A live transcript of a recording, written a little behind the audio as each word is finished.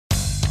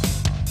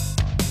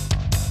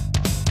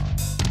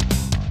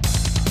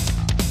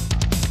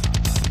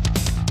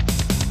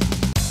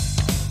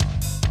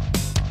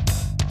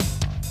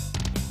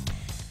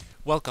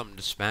Welcome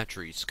to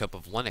Smattery's Cup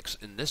of Linux.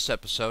 In this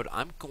episode,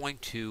 I'm going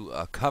to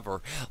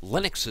cover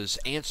Linux's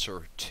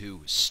answer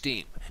to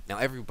Steam. Now,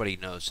 everybody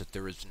knows that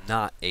there is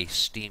not a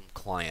Steam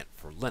client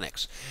for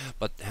Linux,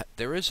 but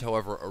there is,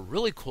 however, a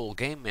really cool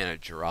game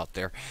manager out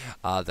there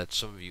that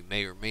some of you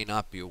may or may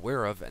not be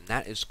aware of, and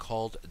that is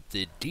called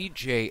the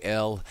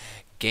DJL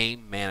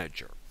Game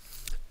Manager.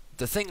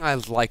 The thing I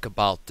like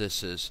about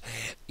this is,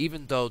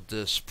 even though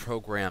this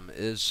program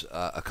is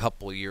a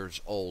couple years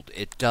old,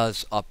 it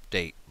does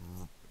update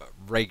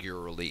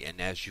regularly, and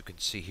as you can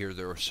see here,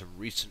 there are some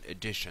recent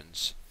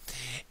additions,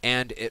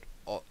 and it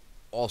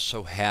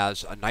also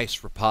has a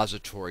nice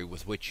repository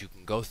with which you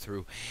can go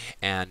through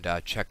and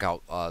check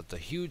out the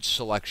huge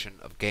selection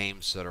of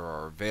games that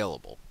are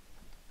available.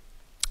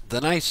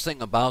 The nice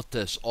thing about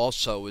this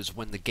also is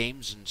when the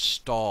games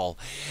install,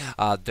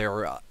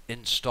 they're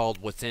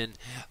installed within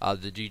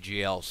the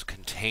DJL's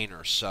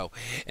container. So,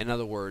 in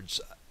other words,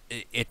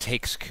 it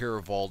takes care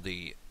of all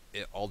the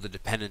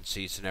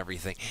dependencies and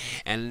everything.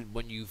 And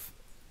when you've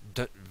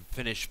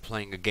finished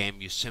playing a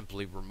game, you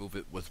simply remove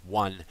it with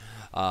one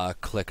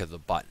click of the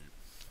button.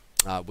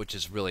 Which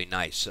is really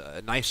nice.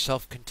 A nice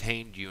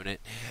self-contained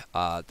unit.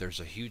 There's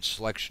a huge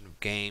selection of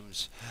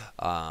games.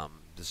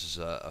 This is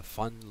a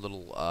fun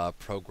little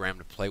program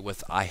to play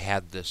with. I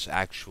had this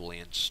actually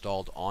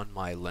installed on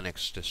my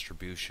Linux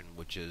distribution,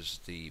 which is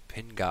the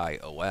Pinguy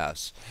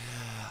OS.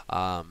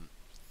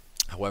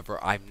 However,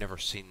 I've never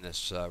seen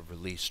this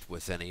released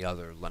with any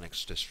other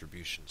Linux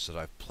distributions that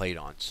I've played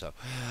on. So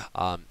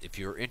if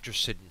you're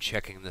interested in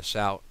checking this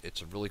out,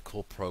 it's a really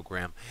cool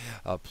program.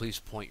 Please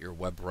point your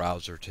web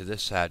browser to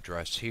this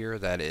address here.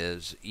 That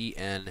is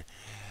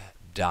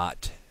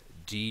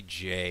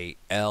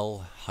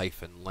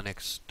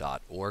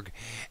en.djl-linux.org,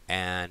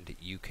 and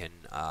you can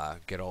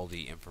get all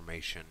the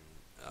information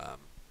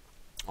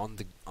on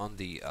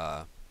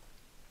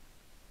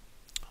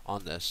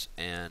this,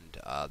 and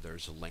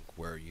there's a link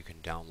where you can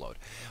download.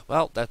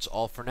 Well, that's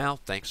all for now.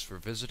 Thanks for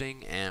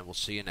visiting, and we'll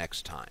see you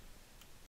next time.